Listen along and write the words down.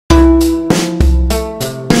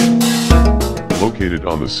Located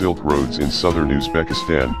on the Silk Roads in southern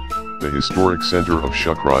Uzbekistan, the historic center of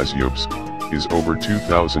Shakhrisyabz is over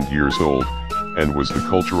 2,000 years old, and was the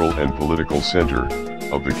cultural and political center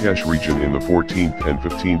of the Kash region in the 14th and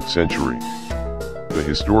 15th century. The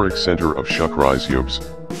historic center of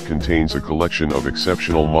Shakhrisyabz contains a collection of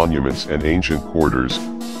exceptional monuments and ancient quarters,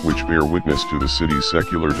 which bear witness to the city's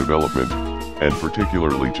secular development, and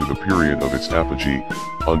particularly to the period of its apogee,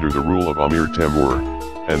 under the rule of Amir Temur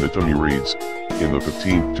and the Timurids, in the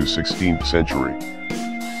 15th to 16th century.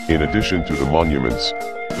 In addition to the monuments,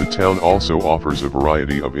 the town also offers a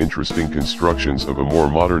variety of interesting constructions of a more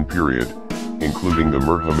modern period, including the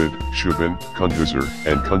Murhamid, Shubin, Kunduzar,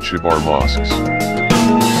 and Kunshibar mosques.